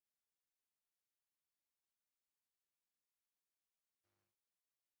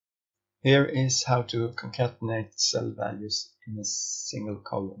Here is how to concatenate cell values in a single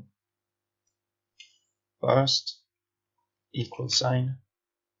column. First, equal sign,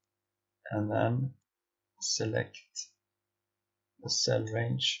 and then select the cell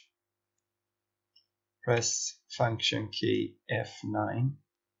range. Press function key F9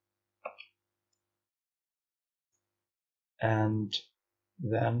 and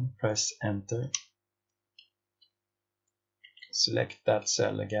then press enter. Select that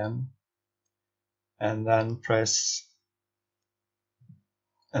cell again and then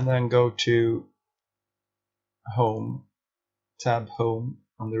go to Home, tab Home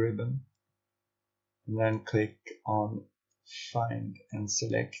on the ribbon, and then click on Find and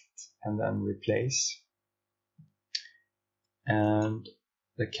Select and then Replace. And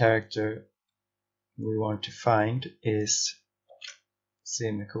the character we want to find is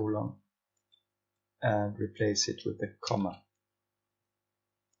semicolon and replace it with a comma.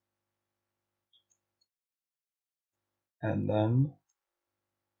 And then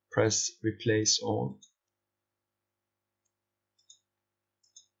press Replace All.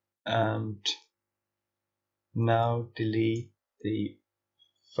 And now delete the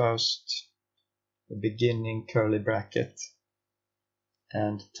beginning curly bracket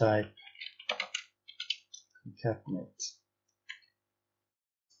and type concatenate.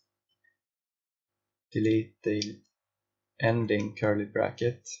 Delete the ending curly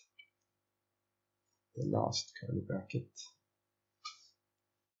bracket, the last curly bracket,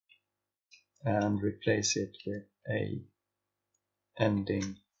 and replace it with a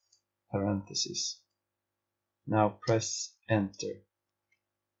ending parenthesis. Now press enter.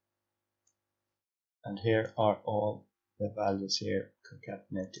 And here are all the values here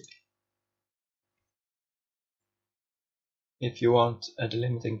concatenated. If you want a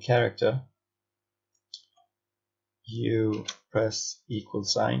delimiting character, you press equal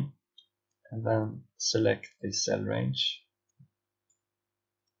sign and then select the cell range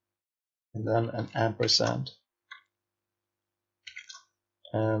and then an ampersand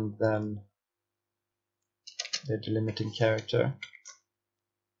and then the delimiting character.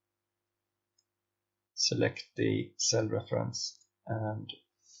 Select the cell reference and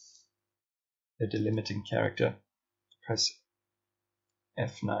the delimiting character. Press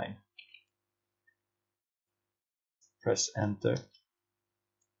F9. Press enter.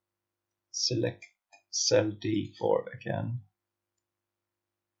 Select cell D4 again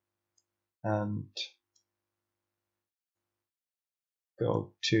and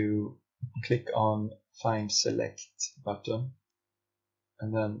click on Find Select button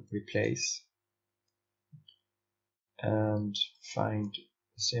and then Replace and find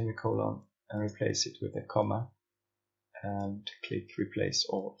a semicolon and replace it with a comma and click Replace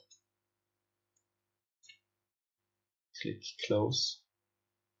All. Click Close.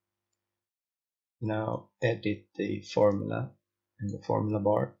 Now edit the formula in the formula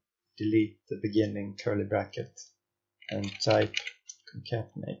bar. Delete the beginning curly bracket and type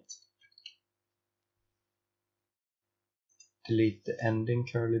concatenate. Delete the ending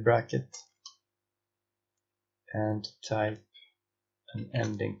curly bracket and type an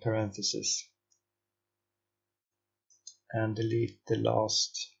ending parenthesis. And delete the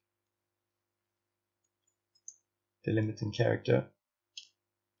last delimiting character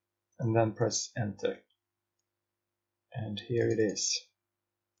and then press enter. And here it is.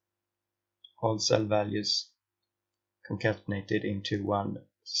 All cell values concatenated into one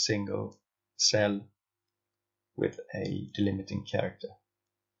single cell with a delimiting character.